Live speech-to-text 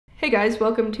Hey guys,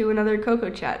 welcome to another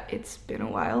Cocoa Chat. It's been a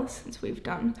while since we've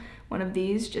done one of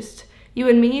these, just you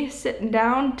and me sitting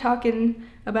down talking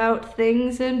about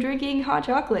things and drinking hot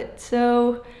chocolate.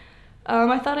 So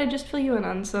I thought I'd just fill you in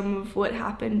on some of what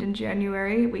happened in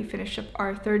January. We finished up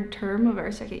our third term of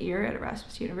our second year at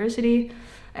Erasmus University,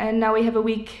 and now we have a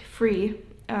week free.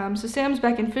 So Sam's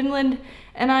back in Finland,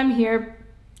 and I'm here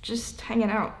just hanging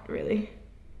out, really.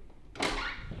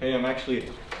 Hey,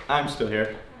 I'm still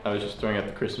here. I was just throwing out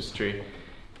the Christmas tree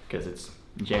because it's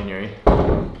January.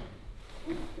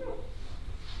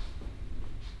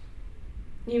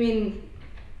 You mean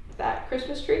that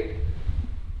Christmas tree?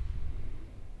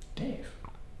 Dave,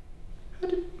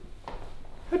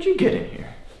 how'd you get in here?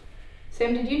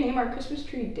 Sam, did you name our Christmas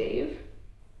tree Dave?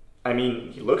 I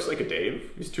mean, he looks like a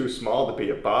Dave. He's too small to be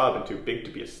a Bob and too big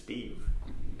to be a Steve.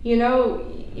 You know,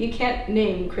 you can't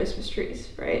name Christmas trees,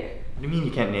 right? What do you mean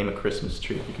you can't name a Christmas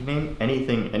tree? You can name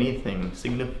anything.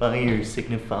 Signifier,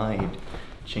 signified,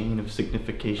 chain of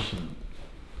signification.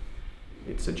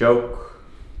 It's a joke.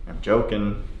 I'm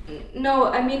joking. No,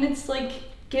 I mean it's like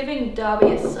giving Dobby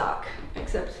a sock,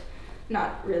 except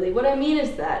not really. What I mean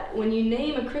is that when you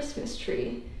name a Christmas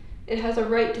tree, it has a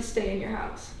right to stay in your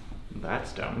house.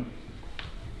 That's dumb.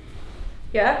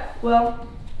 Yeah? Well,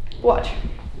 watch.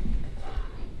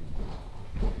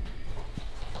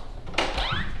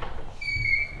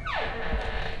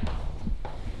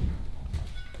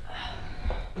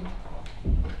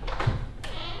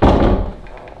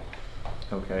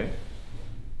 Okay.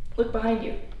 Look behind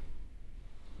you.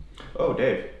 Oh,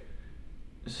 Dave.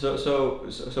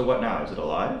 So what now? Is it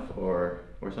alive or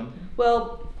something?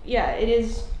 Well, yeah, it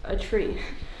is a tree.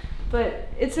 But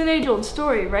it's an age-old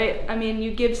story, right? I mean,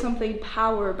 you give something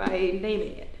power by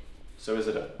naming it. So is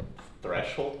it a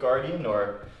threshold guardian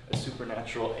or a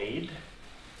supernatural aid?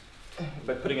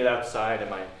 By putting it outside,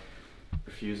 am I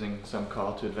refusing some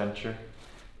call to adventure?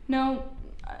 No,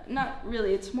 not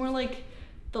really. It's more like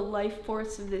the life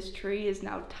force of this tree is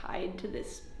now tied to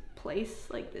this place,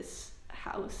 like this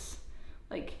house,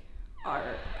 like our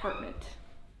apartment.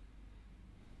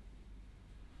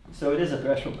 So it is a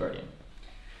threshold guardian.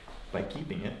 By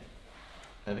keeping it,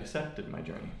 I've accepted my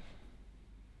journey.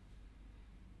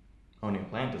 Owning a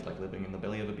plant is like living in the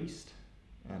belly of a beast.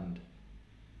 And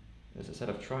there's a set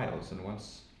of trials, and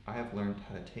once I have learned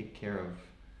how to take care of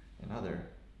another,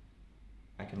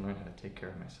 I can learn how to take care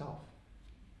of myself.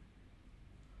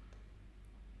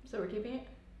 So we're keeping it?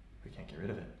 We can't get rid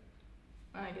of it.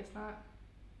 I guess not.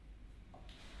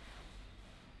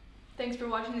 Thanks for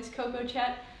watching this Cocoa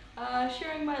Chat.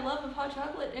 Sharing my love of hot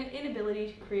chocolate and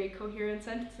inability to create coherent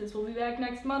sentences. We'll be back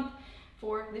next month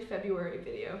for the February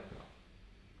video.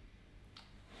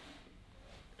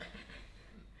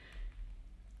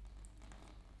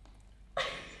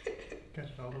 Got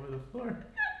it all over the floor.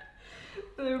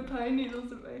 There were pine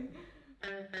needles in my